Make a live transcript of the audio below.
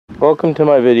Welcome to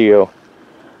my video.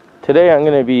 Today I'm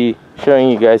going to be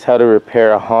showing you guys how to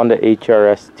repair a Honda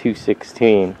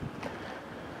HRS216.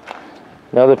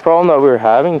 Now the problem that we're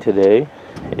having today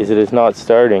is it is not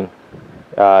starting.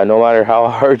 No matter how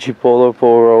hard you pull the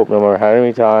pull rope, no matter how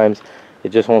many times, it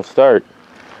just won't start.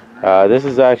 This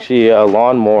is actually a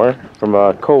lawnmower from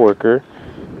a coworker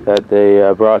that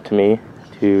they brought to me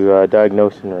to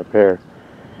diagnose and repair.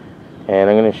 And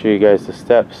I'm going to show you guys the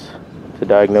steps to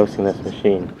diagnosing this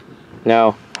machine.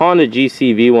 Now, Honda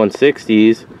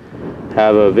HRS216s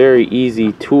have a very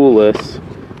easy toolless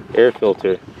air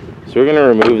filter. So we're going to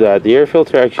remove that. The air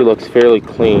filter actually looks fairly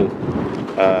clean.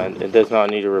 It does not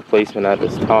need a replacement at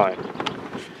this time.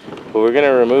 But we're going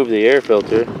to remove the air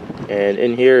filter, and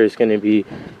in here is going to be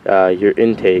your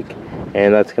intake,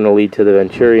 and that's going to lead to the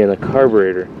venturi and the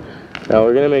carburetor. Now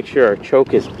we're going to make sure our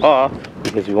choke is off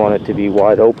because we want it to be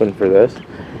wide open for this.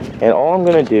 And all I'm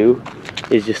going to do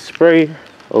is just spray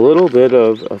a little bit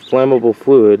of a flammable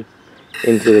fluid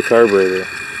into the carburetor.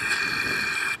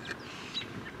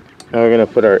 Now we're going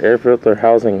to put our air filter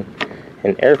housing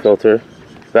and air filter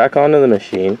back onto the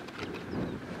machine.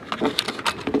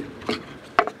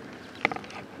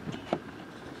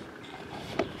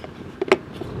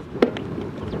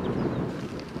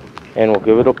 And we'll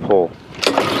give it a pull.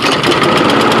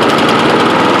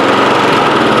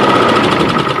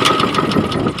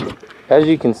 As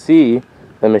you can see,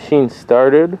 the machine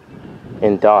started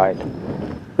and died.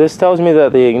 This tells me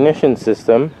that the ignition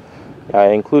system,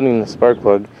 including the spark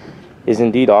plug, is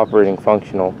indeed operating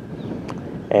functional,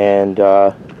 and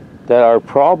that our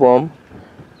problem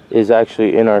is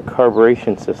actually in our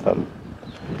carburation system.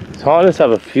 So Hondas have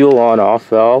a fuel on-off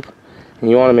valve, and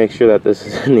you want to make sure that this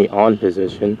is in the on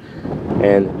position,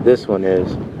 and this one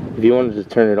is. If you wanted to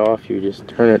turn it off, you just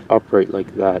turn it upright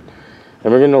like that.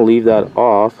 And we're going to leave that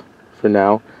off for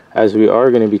now, as we are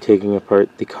going to be taking apart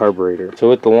the carburetor. So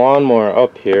with the lawnmower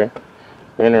up here,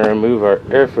 we're going to remove our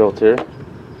air filter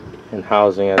and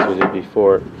housing as we did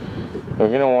before. We're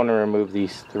going to want to remove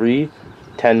these three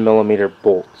 10mm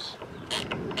bolts.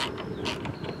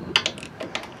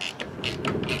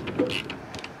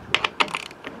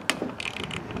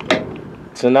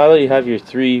 So now that you have your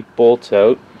three bolts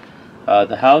out,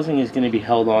 the housing is going to be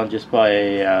held on just by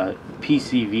a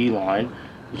PCV line,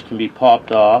 which can be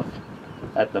popped off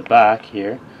at the back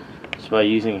here just by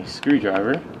using a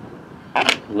screwdriver.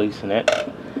 Loosen it,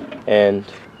 and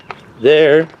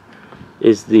there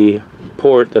is the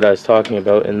port that I was talking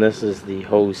about, and this is the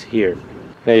hose here.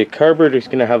 Now your carburetor is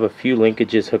going to have a few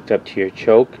linkages hooked up to your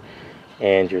choke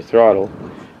and your throttle.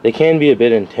 They can be a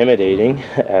bit intimidating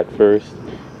at first,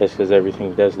 just because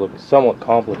everything does look somewhat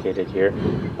complicated here,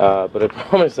 but I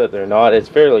promise that they're not. It's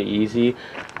fairly easy.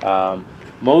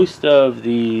 Most of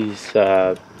these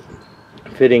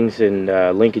fittings and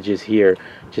linkages here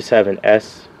just have an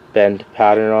S bend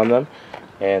pattern on them,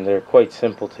 and they're quite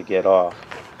simple to get off.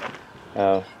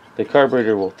 The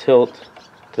carburetor will tilt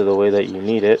to the way that you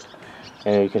need it,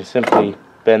 and you can simply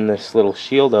bend this little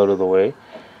shield out of the way,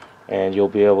 and you'll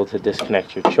be able to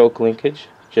disconnect your choke linkage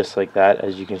just like that.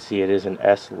 As you can see, it is an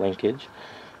S linkage.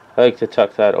 I like to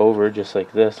tuck that over just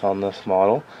like this on this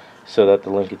model so that the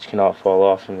linkage cannot fall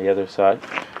off from the other side.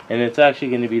 And it's actually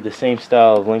going to be the same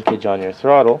style of linkage on your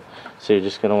throttle, so you're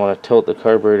just going to want to tilt the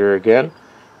carburetor again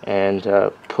and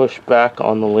push back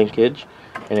on the linkage,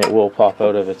 and it will pop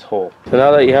out of its hole. So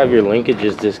now that you have your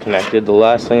linkages disconnected, the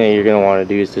last thing that you're going to want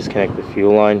to do is disconnect the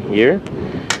fuel line here,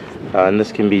 and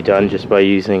this can be done just by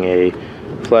using a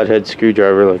flathead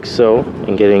screwdriver like so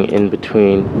and getting in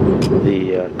between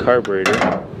the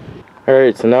carburetor.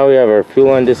 Alright, so now we have our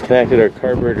fuel line disconnected, our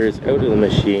carburetor is out of the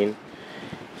machine,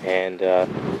 and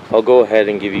I'll go ahead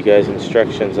and give you guys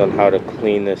instructions on how to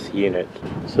clean this unit.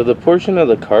 So the portion of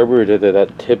the carburetor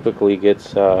that typically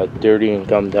gets dirty and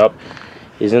gummed up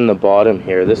is in the bottom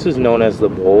here. This is known as the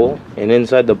bowl, and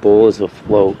inside the bowl is a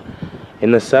float.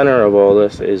 In the center of all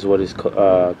this is what is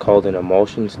called an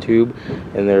emulsions tube,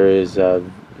 and there is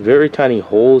very tiny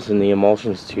holes in the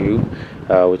emulsions tube,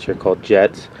 which are called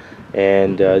jets,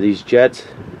 and these jets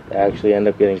actually end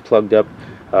up getting plugged up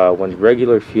when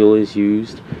regular fuel is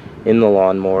used in the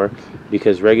lawnmower,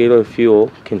 because regular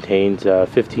fuel contains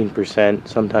 15%,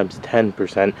 sometimes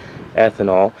 10%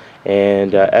 ethanol,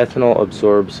 and ethanol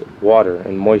absorbs water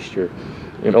and moisture,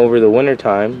 and over the winter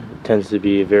time it tends to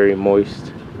be a very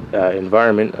moist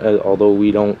environment, although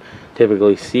we don't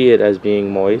typically see it as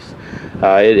being moist.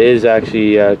 It is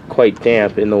actually quite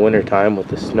damp in the winter time with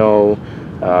the snow,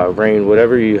 rain,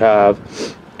 whatever you have,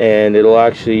 and it'll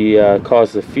actually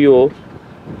cause the fuel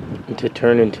to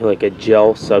turn into like a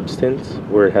gel substance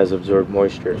where it has absorbed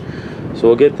moisture. So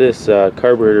we'll get this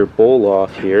carburetor bowl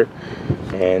off here,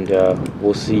 and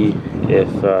we'll see if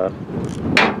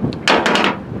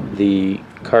the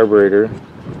carburetor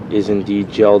is indeed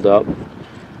gelled up.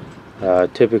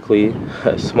 Typically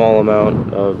a small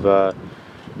amount of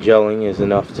gelling is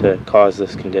enough to cause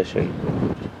this condition.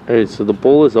 Alright, so the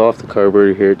bowl is off the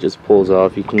carburetor here, it just pulls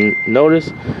off. You can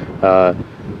notice a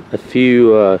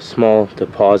few small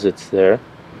deposits there.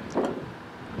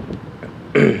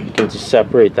 You can just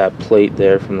separate that plate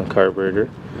there from the carburetor.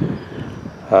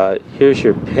 Here's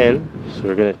your pin, so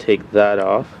we're going to take that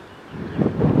off.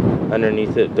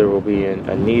 Underneath it there will be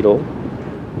a needle.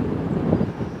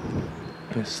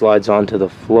 It slides onto the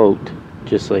float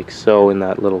just like so in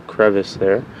that little crevice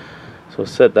there. So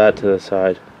set that to the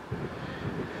side.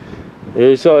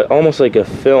 There's almost like a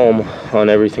film on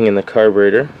everything in the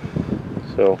carburetor.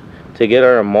 So to get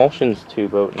our emulsions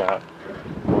tube out now,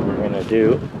 what we're going to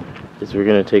do is we're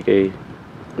going to take a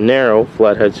narrow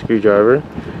flathead screwdriver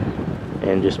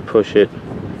and just push it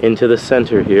into the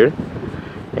center here,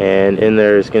 and in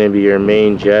there is going to be your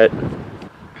main jet.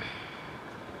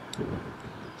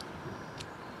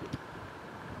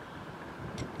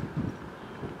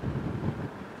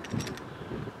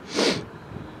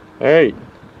 Alright,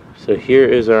 so here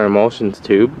is our emulsions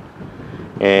tube,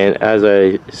 and as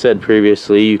I said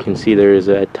previously, you can see there is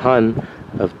a ton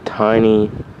of tiny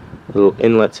little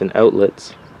inlets and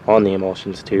outlets on the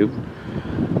emulsions tube.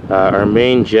 Our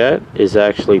main jet is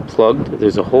actually plugged.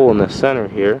 There's a hole in the center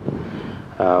here,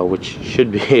 which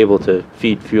should be able to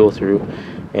feed fuel through,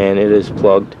 and it is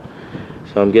plugged.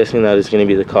 So I'm guessing that is going to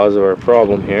be the cause of our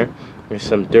problem here. There's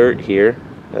some dirt here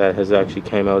that has actually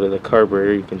came out of the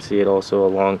carburetor. You can see it also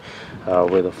along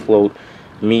where the float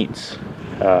meets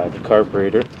the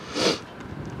carburetor.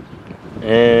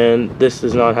 And this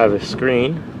does not have a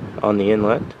screen on the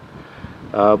inlet,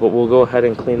 but we'll go ahead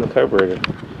and clean the carburetor.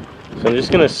 So I'm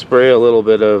just going to spray a little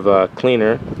bit of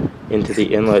cleaner into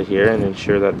the inlet here and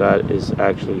ensure that that is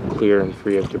actually clear and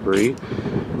free of debris,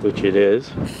 which it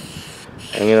is.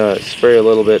 I'm going to spray a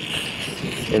little bit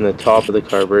in the top of the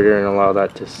carburetor and allow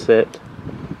that to sit.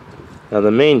 Now the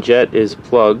main jet is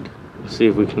plugged. Let's see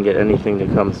if we can get anything to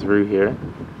come through here.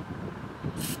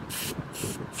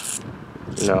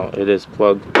 No, it is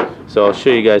plugged. So I'll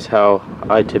show you guys how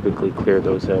I typically clear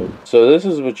those out. So this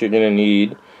is what you're going to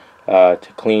need to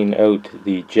clean out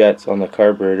the jets on the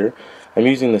carburetor. I'm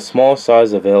using the smallest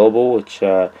size available, which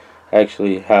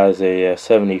actually has a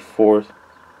 74th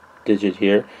digit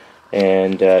here,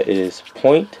 and it is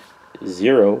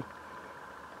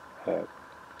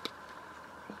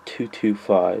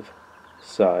 0.0225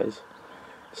 size.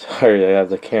 Sorry, I have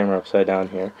the camera upside down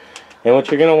here. And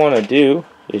what you're going to want to do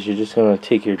is you're just going to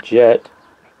take your jet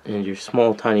and your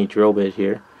small tiny drill bit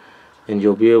here, and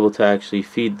you'll be able to actually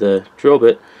feed the drill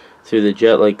bit through the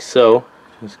jet like so.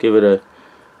 Just give it a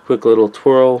quick little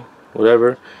twirl,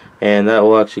 whatever, and that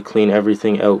will actually clean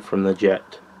everything out from the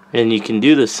jet. And you can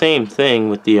do the same thing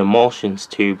with the emulsions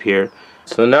tube here.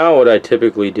 So now what I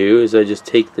typically do is I just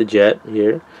take the jet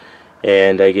here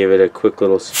and I give it a quick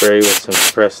little spray with some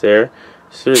compressed air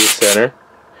through the center,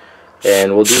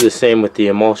 and we'll do the same with the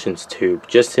emulsions tube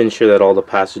just to ensure that all the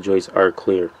passageways are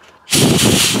clear.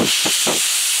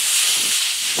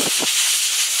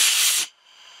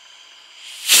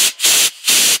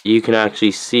 You can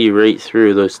actually see right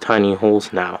through those tiny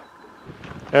holes now.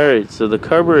 Alright, so the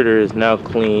carburetor is now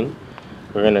clean.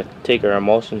 We're going to take our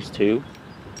emulsions tube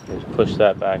and push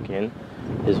that back in,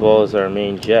 as well as our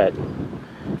main jet.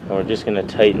 And we're just going to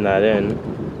tighten that in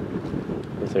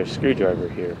with our screwdriver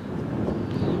here.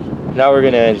 Now we're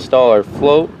going to install our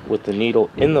float with the needle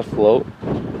in the float.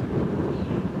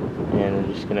 And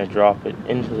we're just going to drop it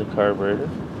into the carburetor.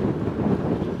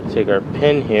 Take our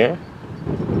pin here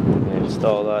and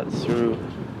install that through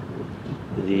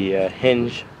the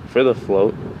hinge for the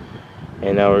float.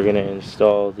 And now we're going to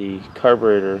install the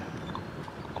carburetor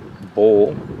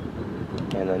bowl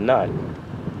and the nut.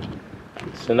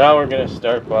 So now we're going to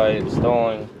start by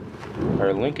installing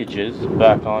our linkages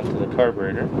back onto the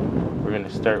carburetor. We're going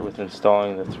to start with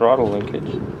installing the throttle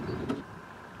linkage.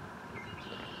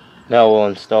 Now we'll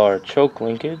install our choke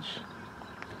linkage.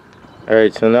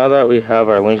 Alright, so now that we have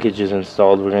our linkages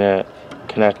installed, we're going to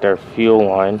connect our fuel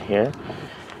line here.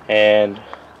 And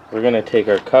we're going to take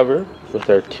our cover with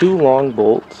our two long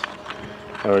bolts,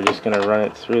 and we're just going to run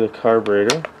it through the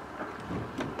carburetor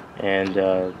and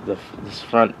this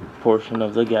front portion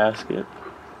of the gasket,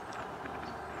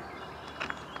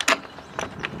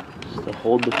 just to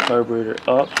hold the carburetor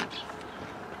up.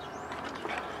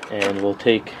 And we'll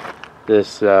take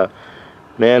this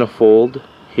manifold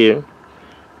here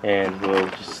and we'll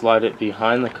just slide it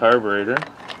behind the carburetor,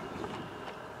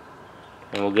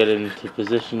 and we'll get it into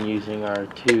position using our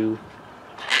two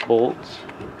bolts.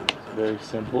 It's very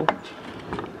simple.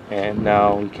 And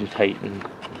now we can tighten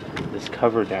this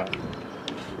cover down.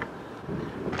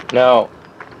 Now,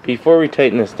 before we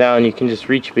tighten this down, you can just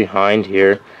reach behind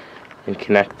here and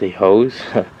connect the hose.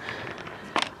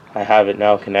 I have it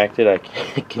now connected. I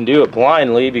can do it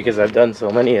blindly because I've done so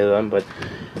many of them, but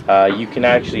you can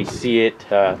actually see it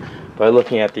by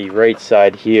looking at the right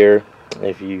side here.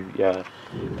 If you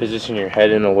position your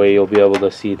head in a way, you'll be able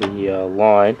to see the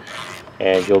line,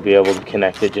 and you'll be able to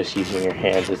connect it just using your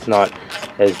hands. It's not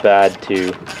as bad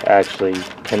to actually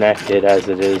connect it as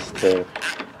it is to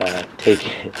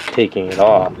taking it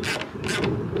off.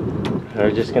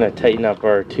 We're just going to tighten up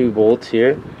our 2 bolts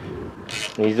here.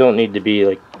 These don't need to be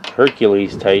like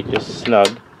Hercules tight, just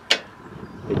snug.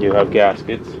 They do have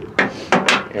gaskets.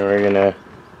 And we're going to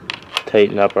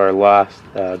tighten up our last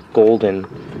golden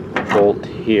bolt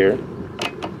here.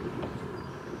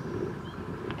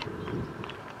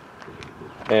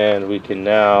 And we can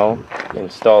now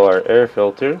install our air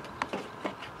filter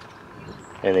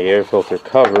and the air filter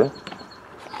cover.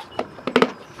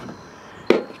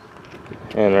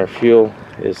 And our fuel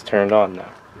is turned on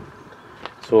now.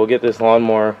 So we'll get this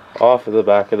lawnmower off of the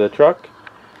back of the truck,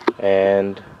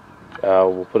 and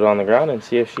we'll put it on the ground and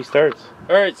see if she starts.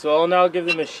 Alright, so I'll now give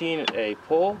the machine a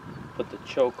pull, put the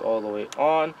choke all the way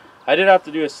on. I did have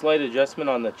to do a slight adjustment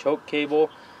on the choke cable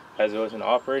as it wasn't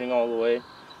operating all the way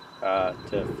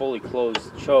to fully close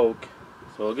the choke.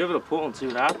 So we'll give it a pull and see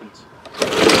what happens.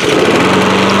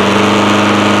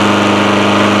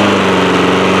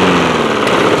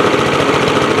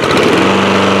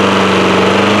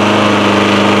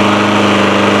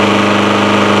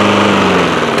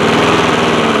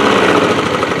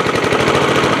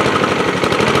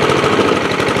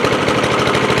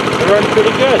 Runs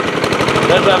pretty good. It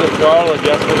does have a throttle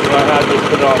adjustment, so I had to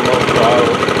put it on low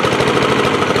throttle.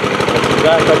 It's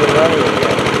back up and running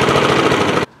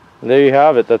again. And there you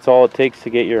have it. That's all it takes to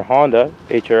get your Honda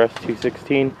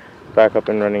HRS216 back up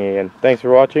and running again. Thanks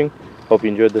for watching. Hope you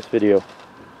enjoyed this video.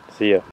 See ya.